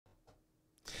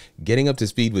Getting up to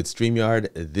speed with StreamYard,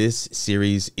 this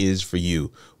series is for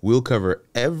you. We'll cover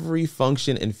every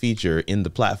function and feature in the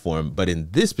platform, but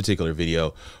in this particular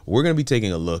video, we're going to be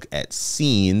taking a look at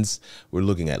scenes. We're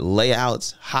looking at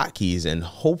layouts, hotkeys, and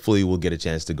hopefully we'll get a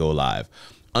chance to go live.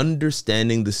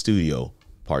 Understanding the studio,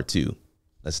 part 2.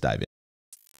 Let's dive in.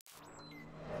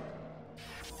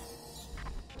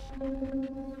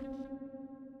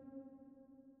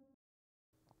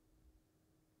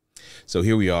 So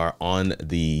here we are on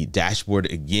the dashboard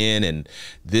again, and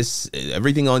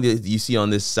everything you see on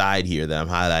this side here that I'm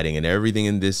highlighting, and everything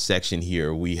in this section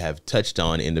here we have touched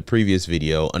on in the previous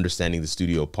video, Understanding the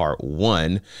Studio Part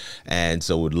 1. And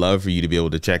so would love for you to be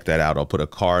able to check that out. I'll put a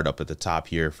card up at the top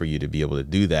here for you to be able to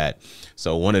do that.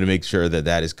 So wanted to make sure that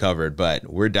that is covered, but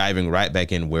we're diving right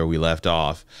back in where we left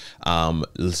off.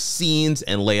 Scenes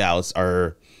and layouts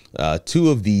are two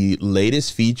of the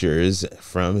latest features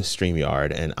from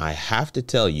StreamYard, and I have to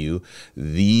tell you,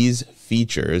 these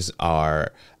features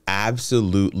are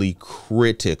absolutely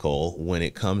critical when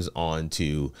it comes on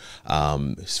to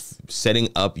setting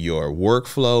up your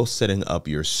workflow, setting up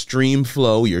your stream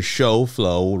flow, your show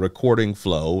flow, recording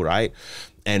flow, right?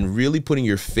 And really putting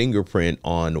your fingerprint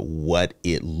on what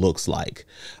it looks like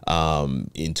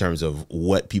in terms of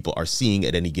what people are seeing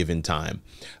at any given time.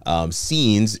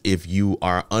 Scenes, if you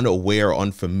are unaware or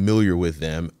unfamiliar with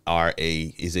them,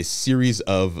 is a series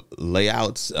of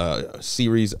layouts,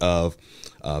 series of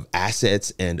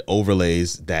assets and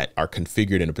overlays that are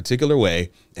configured in a particular way,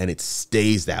 and it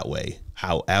stays that way.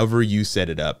 However you set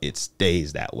it up, it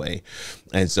stays that way.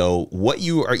 And so what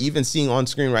you are even seeing on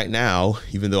screen right now,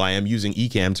 even though I am using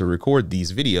Ecamm to record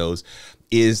these videos,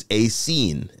 is a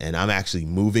scene. And I'm actually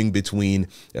moving between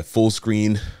a full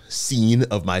screen scene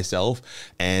of myself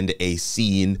and a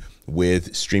scene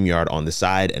with StreamYard on the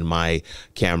side and my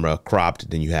camera cropped.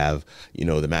 Then you have,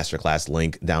 the masterclass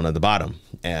link down at the bottom,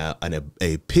 and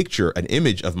a picture, an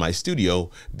image of my studio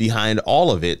behind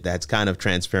all of it that's kind of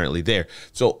transparently there.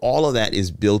 So all of that is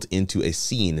built into a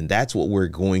scene, and that's what we're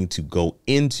going to go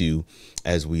into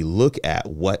as we look at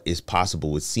what is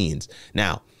possible with scenes.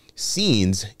 Now,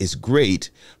 scenes is great,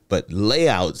 but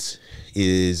layouts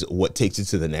is what takes it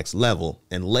to the next level.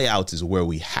 And layouts is where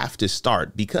we have to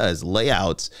start, because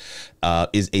layouts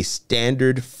is a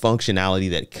standard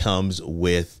functionality that comes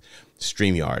with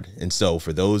StreamYard. And so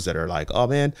for those that are like, oh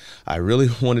man, I really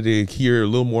wanted to hear a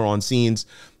little more on scenes,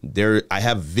 I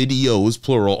have videos,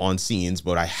 plural, on scenes,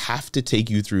 but I have to take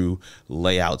you through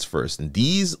layouts first. And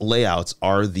these layouts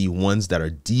are the ones that are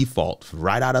default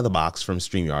right out of the box from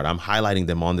StreamYard. I'm highlighting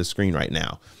them on the screen right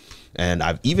now. And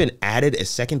I've even added a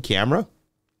second camera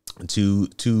to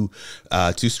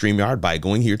StreamYard by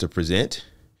going here to present.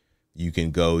 You can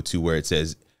go to where it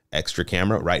says extra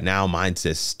camera. Right now mine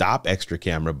says stop extra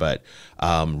camera, but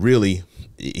really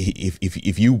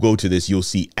if you go to this, you'll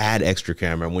see add extra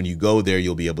camera. When you go there,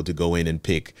 you'll be able to go in and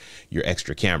pick your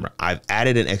extra camera. I've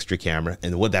added an extra camera,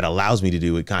 and what that allows me to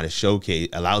do, it kind of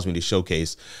allows me to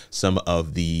showcase some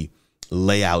of the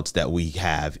layouts that we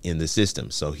have in the system.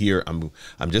 So here I'm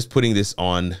just putting this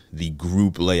on the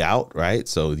group layout, right?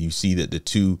 So you see that the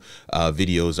two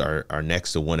videos are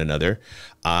next to one another.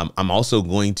 I'm also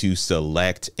going to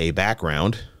select a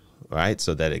background, right?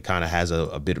 So that it kind of has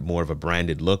a bit more of a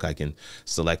branded look. I can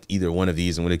select either one of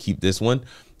these. I'm going to keep this one.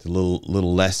 It's a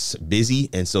little less busy.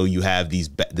 And so you have this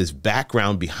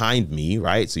background behind me,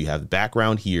 right? So you have the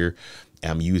background here.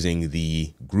 I'm using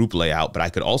the group layout, but I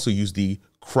could also use the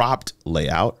cropped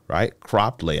layout, right?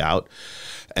 Cropped layout.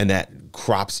 And that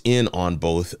crops in on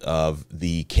both of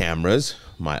the cameras,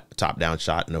 my top-down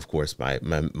shot, and of course my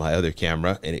other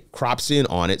camera, and it crops in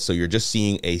on it. So you're just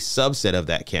seeing a subset of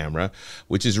that camera,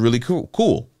 which is really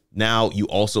cool. Now you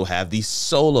also have the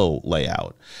solo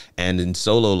layout, and in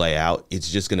solo layout, it's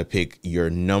just going to pick your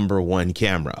 #1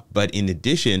 camera. But in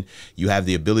addition, you have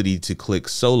the ability to click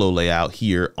solo layout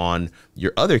here on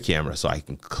your other camera. So I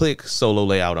can click solo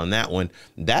layout on that one.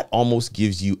 That almost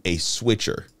gives you a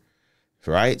switcher,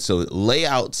 right? So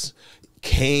layouts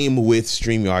came with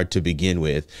StreamYard to begin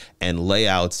with, and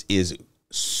layouts is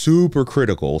super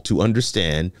critical to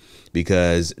understand,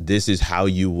 because this is how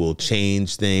you will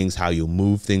change things, how you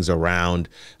move things around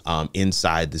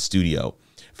inside the studio.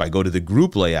 If I go to the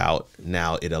group layout,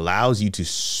 now it allows you to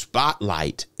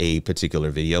spotlight a particular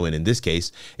video. And in this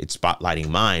case, it's spotlighting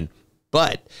mine,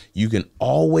 but you can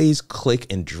always click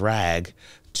and drag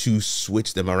to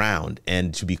switch them around.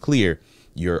 And to be clear,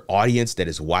 your audience that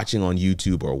is watching on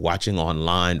YouTube or watching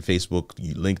online, Facebook,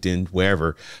 LinkedIn,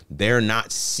 wherever, they're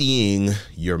not seeing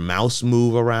your mouse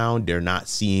move around. They're not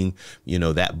seeing, you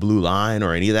know, that blue line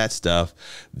or any of that stuff.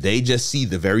 They just see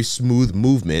the very smooth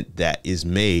movement that is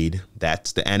made.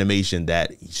 That's the animation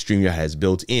that StreamYard has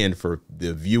built in for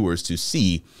the viewers to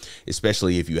see,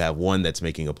 especially if you have one that's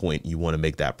making a point. You want to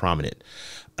make that prominent.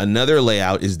 Another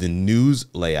layout is the news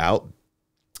layout.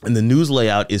 And the news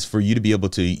layout is for you to be able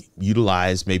to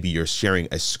utilize, maybe you're sharing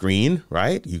a screen,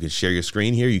 right? You can share your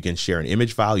screen here. You can share an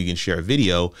image file. You can share a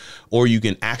video, or you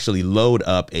can actually load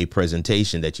up a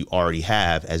presentation that you already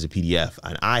have as a PDF.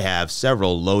 And I have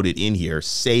several loaded in here,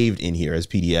 saved in here as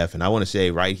PDF. And I want to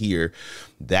say right here,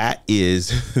 that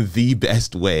is the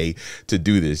best way to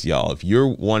do this, y'all. If you're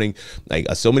wanting, like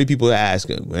so many people ask,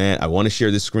 man, I want to share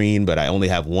this screen, but I only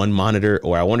have one monitor,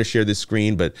 or I want to share this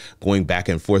screen, but going back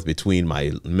and forth between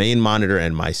my main monitor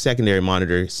and my secondary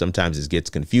monitor, sometimes it gets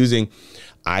confusing.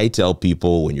 I tell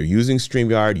people, when you're using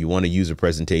StreamYard, you want to use a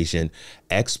presentation,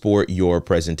 export your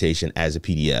presentation as a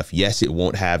PDF. Yes, it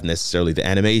won't have necessarily the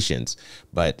animations,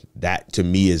 but that to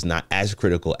me is not as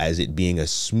critical as it being a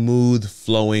smooth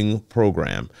flowing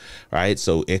program, right?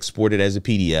 So export it as a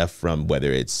PDF from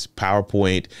whether it's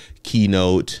PowerPoint,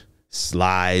 Keynote,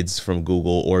 slides from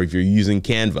Google, or if you're using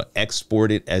Canva,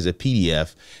 export it as a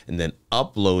PDF and then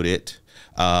upload it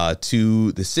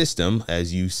to the system.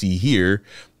 As you see here,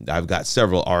 I've got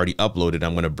several already uploaded.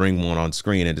 I'm going to bring one on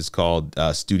screen, and it's called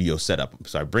Studio Setup.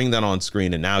 So I bring that on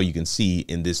screen, and now you can see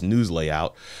in this news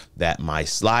layout that my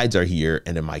slides are here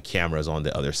and then my camera is on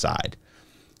the other side.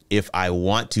 If I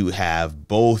want to have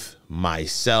both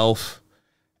myself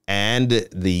and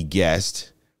the guest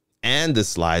and the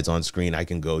slides on screen, I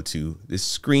can go to this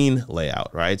screen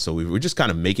layout, right? So we were just kind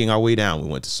of making our way down. We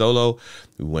went to solo,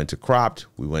 we went to cropped,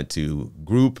 we went to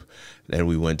group, then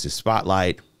we went to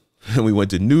spotlight, and we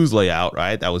went to news layout,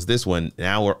 right? That was this one.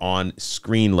 Now we're on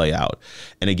screen layout.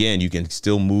 And again, you can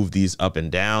still move these up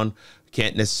and down.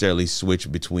 Can't necessarily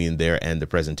switch between there and the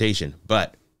presentation,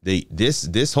 but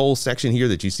this whole section here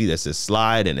that you see that says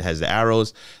slide and it has the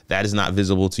arrows, that is not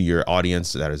visible to your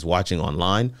audience that is watching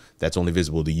online. That's only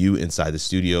visible to you inside the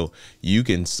studio. You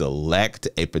can select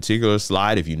a particular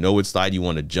slide if you know which slide you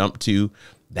want to jump to.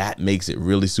 That makes it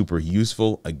really super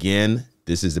useful. Again,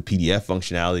 this is the PDF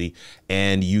functionality,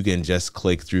 and you can just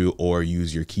click through or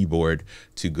use your keyboard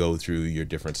to go through your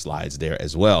different slides there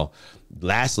as well.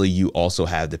 Lastly, you also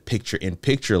have the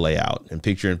picture-in-picture layout. And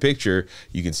picture-in-picture,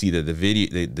 you can see that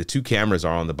the two cameras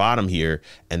are on the bottom here,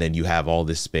 and then you have all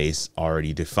this space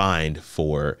already defined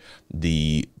for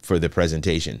the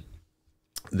presentation.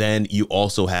 Then you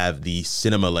also have the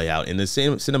cinema layout. In the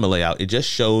same cinema layout, it just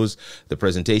shows the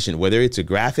presentation, whether it's a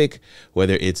graphic,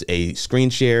 whether it's a screen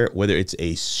share, whether it's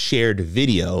a shared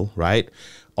video, right?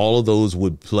 All of those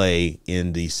would play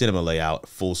in the cinema layout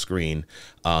full screen.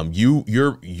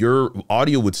 Your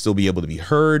audio would still be able to be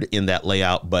heard in that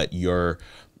layout, but your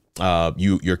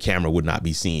camera would not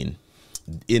be seen.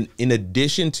 In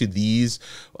addition to these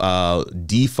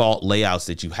default layouts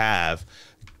that you have,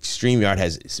 StreamYard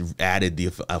has added the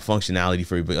functionality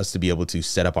for us to be able to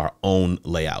set up our own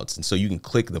layouts. And so you can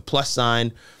click the plus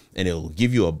sign and it'll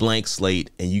give you a blank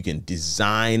slate, and you can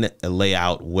design a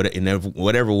layout in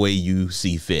whatever way you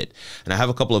see fit. And I have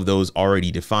a couple of those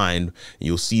already defined. And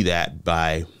you'll see that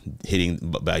by hitting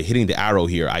the arrow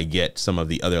here, I get some of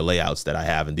the other layouts that I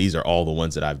have. And these are all the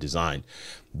ones that I've designed.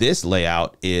 This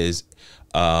layout is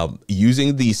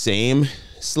using the same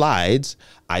slides.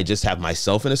 I just have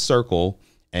myself in a circle,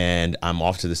 and I'm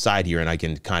off to the side here, and I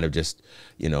can kind of just,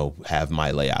 you know, have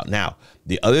my layout. Now,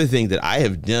 the other thing that I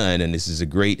have done, and this is a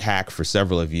great hack for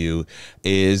several of you,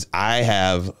 is I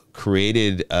have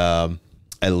created a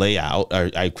layout,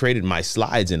 or I created my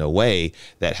slides in a way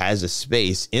that has a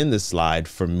space in the slide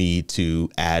for me to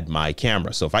add my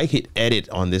camera. So if I hit edit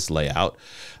on this layout,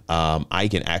 I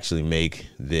can actually make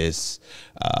this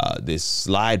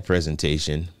slide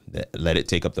presentation, let it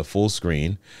take up the full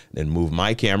screen, then move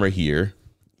my camera here,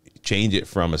 change it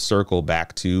from a circle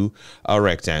back to a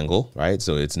rectangle, right?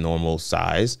 So it's normal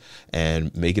size,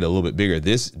 and make it a little bit bigger.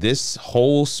 This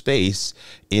whole space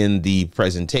in the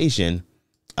presentation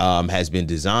has been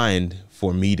designed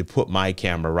for me to put my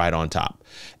camera right on top.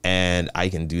 And I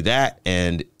can do that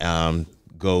and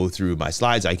go through my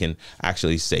slides. I can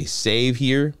actually say save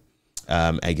here.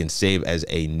 I can save as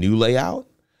a new layout.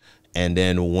 And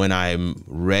then when I'm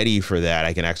ready for that,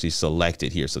 I can actually select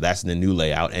it here. So that's the new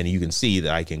layout. And you can see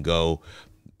that I can go,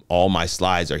 all my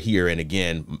slides are here. And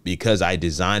again, because I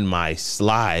designed my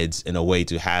slides in a way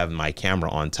to have my camera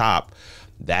on top,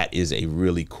 that is a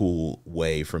really cool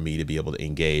way for me to be able to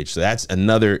engage. So that's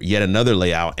yet another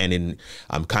layout. And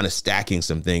I'm kind of stacking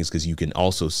some things because you can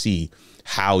also see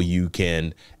how you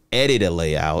can edit a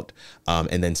layout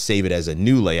and then save it as a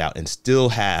new layout and still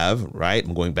have, right?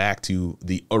 I'm going back to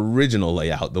the original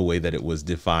layout, the way that it was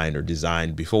defined or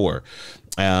designed before.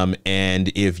 And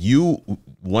if you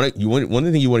want to,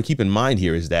 one thing you want to keep in mind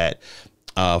here is that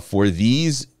for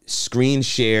these screen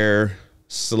share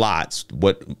slots,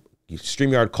 what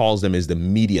StreamYard calls them is the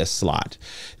media slot.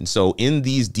 And so in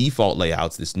these default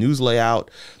layouts, this news layout,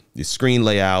 the screen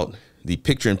layout, the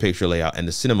picture-in-picture layout, and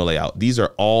the cinema layout, these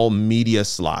are all media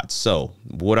slots. So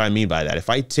what do I mean by that? If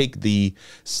I take the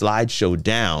slideshow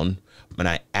down and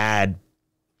I add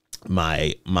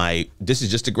this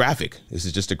is just a graphic. This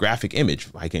is just a graphic image.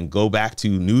 I can go back to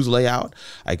news layout.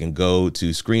 I can go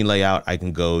to screen layout. I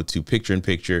can go to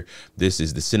picture-in-picture. This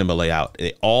is the cinema layout.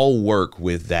 They all work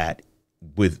with that,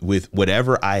 with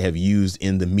whatever I have used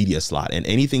in the media slot. And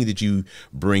anything that you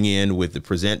bring in with the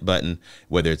present button,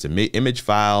 whether it's an image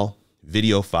file,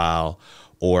 video file,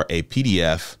 or a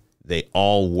PDF, they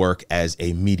all work as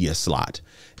a media slot.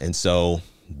 And so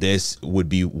this would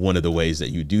be one of the ways that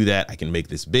you do that. I can make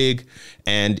this big.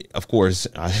 And of course,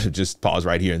 I just pause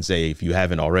right here and say, if you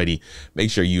haven't already, make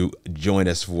sure you join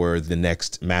us for the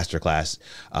next masterclass,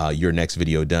 your next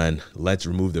video done. Let's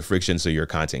remove the friction so your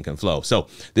content can flow. So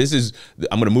this is,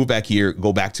 I'm going to move back here,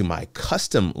 go back to my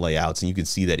custom layouts, and you can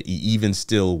see that it even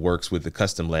still works with the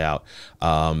custom layout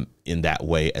in that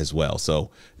way as well.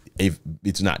 So if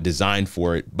it's not designed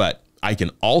for it, but I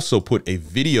can also put a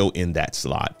video in that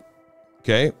slot.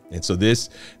 Okay, and so this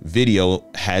video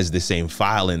has the same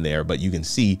file in there, but you can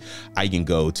see I can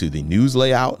go to the news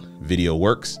layout, video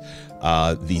works,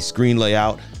 the screen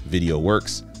layout, video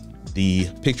works, the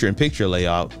picture-in-picture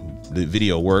layout, the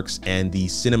video works, and the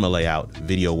cinema layout,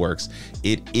 video works.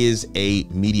 It is a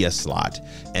media slot,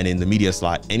 and in the media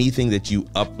slot, anything that you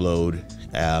upload,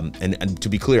 and to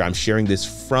be clear, I'm sharing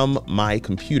this from my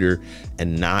computer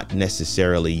and not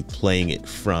necessarily playing it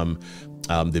from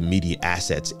the media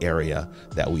assets area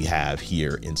that we have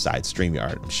here inside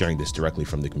StreamYard. I'm sharing this directly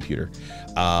from the computer.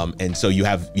 And so you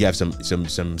have some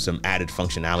added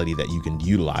functionality that you can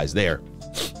utilize there.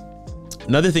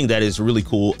 Another thing that is really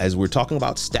cool as we're talking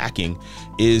about stacking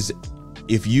is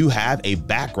if you have a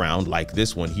background like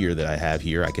this one here that I have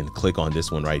here, I can click on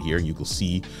this one right here. You can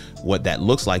see what that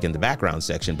looks like in the background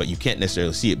section, but you can't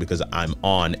necessarily see it because I'm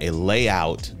on a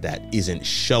layout that isn't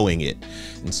showing it.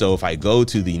 And so if I go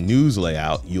to the news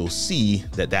layout, you'll see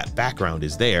that that background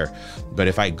is there. But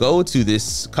if I go to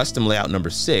this custom layout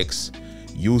number 6,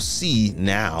 you'll see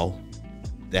now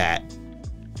that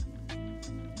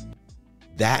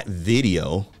that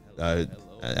video, I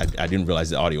didn't realize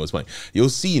the audio was playing. You'll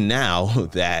see now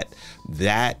that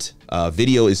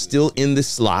video is still in the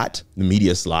slot, the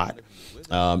media slot.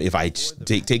 If I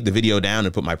take the video down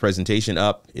and put my presentation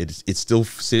up, it still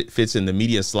fits in the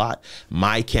media slot.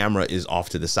 My camera is off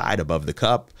to the side above the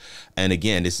cup. And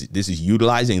again, this is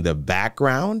utilizing the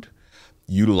background,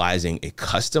 utilizing a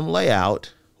custom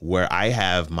layout where I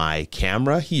have my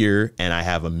camera here and I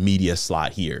have a media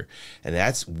slot here. And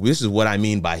this is what I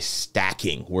mean by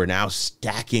stacking. We're now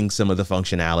stacking some of the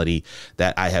functionality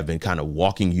that I have been kind of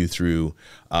walking you through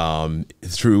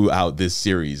throughout this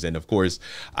series. And of course,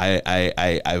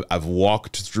 I've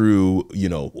walked through, you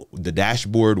know, the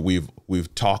dashboard.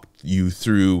 We've talked you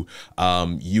through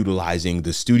utilizing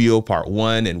the studio part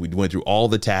 1, and we went through all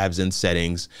the tabs and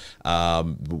settings,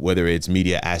 whether it's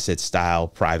media asset style,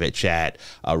 private chat,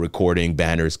 recording,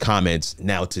 banners, comments.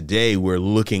 Now today we're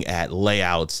looking at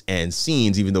layouts and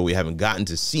scenes, even though we haven't gotten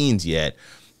to scenes yet.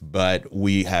 But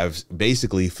we have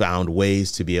basically found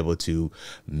ways to be able to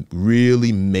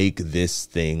really make this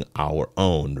thing our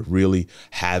own, really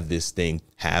have this thing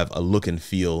have a look and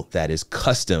feel that is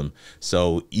custom.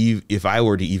 So if I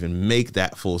were to even make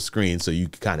that full screen so you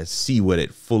can kind of see what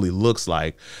it fully looks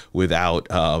like without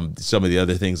some of the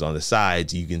other things on the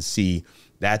sides, you can see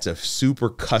that's a super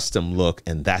custom look,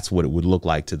 and that's what it would look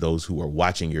like to those who are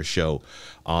watching your show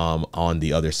on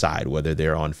the other side, whether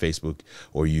they're on Facebook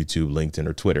or YouTube, LinkedIn,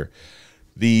 or Twitter.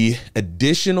 The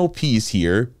additional piece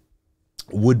here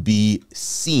would be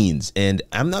scenes, and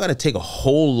I'm not going to take a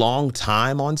whole long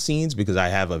time on scenes because I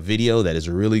have a video that is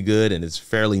really good and it's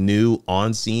fairly new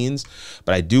on scenes,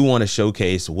 but I do want to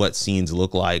showcase what scenes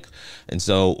look like. And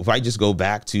so if I just go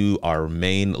back to our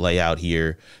main layout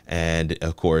here, and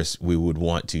of course we would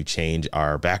want to change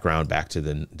our background back to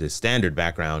the standard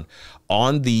background.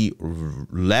 On the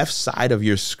left side of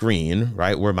your screen,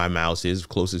 right where my mouse is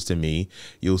closest to me,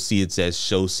 you'll see it says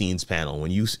show scenes panel.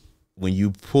 When you when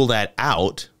you pull that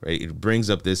out, right, it brings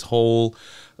up this whole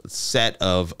set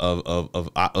of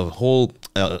whole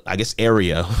I guess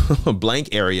area,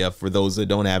 blank area for those that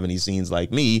don't have any scenes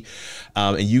like me,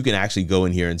 and you can actually go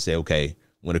in here and say, okay, I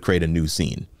want to create a new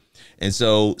scene. And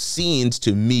so scenes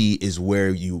to me is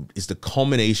where it's the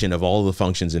culmination of all the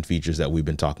functions and features that we've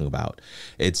been talking about.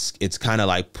 It's kind of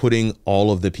like putting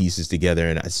all of the pieces together.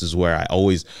 And this is where I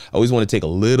always want to take a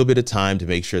little bit of time to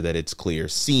make sure that it's clear.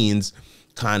 Scenes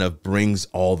kind of brings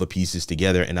all the pieces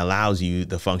together and allows you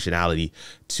the functionality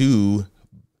to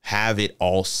have it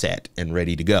all set and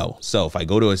ready to go. So if I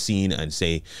go to a scene and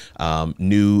say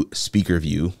new speaker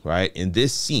view, right, in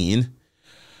this scene,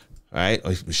 right,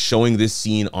 showing this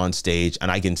scene on stage,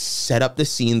 and I can set up the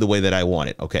scene the way that I want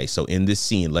it. Okay, so in this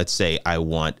scene, let's say I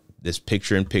want this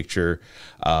picture-in-picture,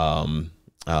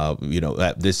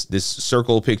 this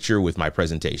circle picture with my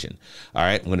presentation. All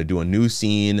right, I'm going to do a new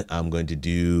scene. I'm going to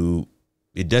do.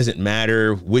 It doesn't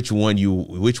matter which one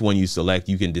you select.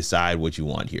 You can decide what you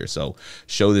want here. So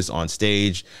show this on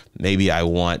stage. Maybe I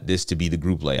want this to be the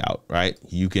group layout. Right,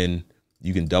 you can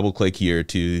double click here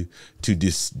to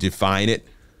define it.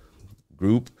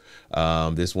 Group.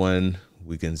 This one,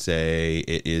 we can say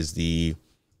it is the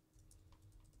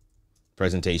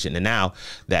presentation. And now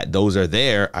that those are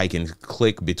there, I can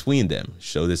click between them.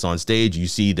 Show this on stage. You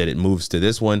see that it moves to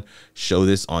this one. Show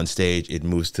this on stage. It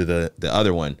moves to the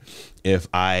other one. If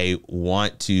I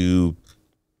want to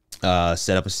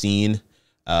set up a scene,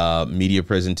 media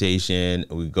presentation,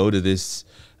 we go to this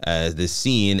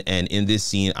scene, and in this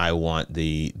scene, I want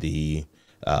the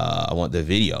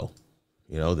video.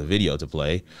 The video to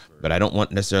play, but I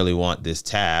don't necessarily want this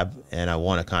tab, and I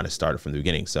want to kind of start it from the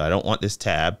beginning. So I don't want this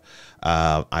tab.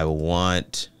 I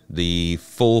want the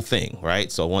full thing,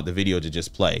 right? So I want the video to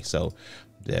just play. So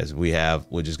as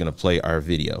we're just going to play our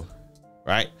video,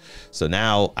 right? So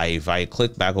now if I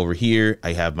click back over here,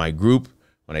 I have my group.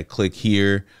 When I click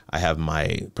here, I have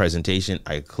my presentation.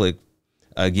 I click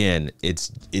again, it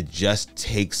just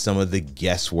takes some of the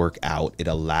guesswork out. It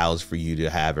allows for you to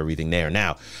have everything there.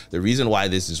 Now, the reason why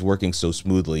this is working so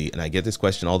smoothly, and I get this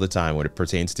question all the time when it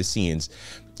pertains to scenes,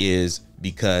 is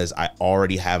because I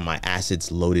already have my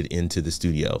assets loaded into the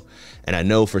studio. And I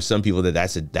know for some people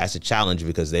that's a challenge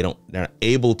because they're not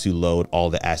able to load all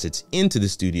the assets into the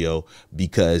studio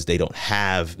because they don't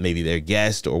have maybe their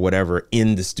guest or whatever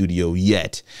in the studio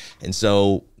yet. And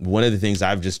so one of the things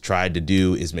I've just tried to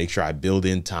do is make sure I build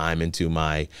in time into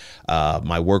my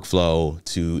my workflow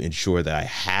to ensure that I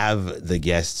have the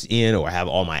guests in, or have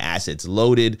all my assets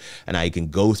loaded, and I can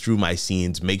go through my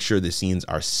scenes, make sure the scenes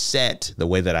are set the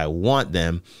way that I want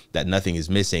them, that nothing is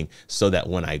missing, so that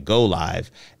when I go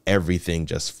live, everything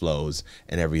just flows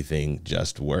and everything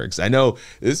just works. I know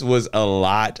this was a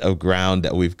lot of ground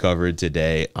that we've covered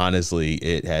today. Honestly,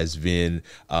 it has been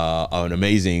an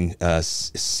amazing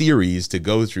series to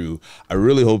go through. I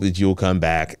really hope that you'll come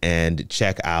back and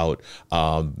check out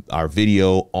our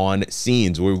video on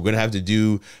scenes. We're going to have to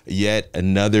do yet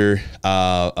another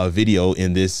a video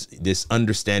in this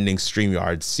Understanding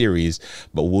StreamYard series,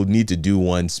 but we'll need to do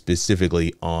one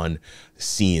specifically on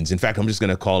scenes. In fact, I'm just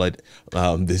going to call it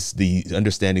the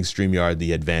Understanding StreamYard,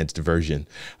 the advanced version.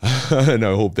 And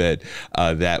I hope that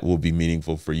that will be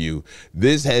meaningful for you.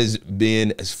 This has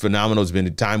been phenomenal. It's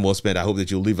been time well spent. I hope that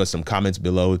you'll leave us some comments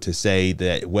below to say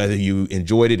that whether you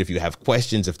enjoyed it, if you have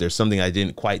questions, if there's something I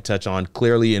didn't quite touch on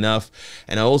clearly enough.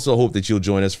 And I also hope that you'll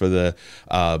join us for the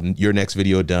Your Next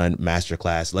Video Done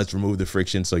masterclass. Let's remove the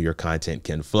friction so your content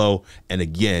can flow. And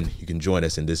again, you can join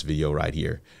us in this video right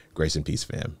here. Grace and peace,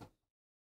 fam.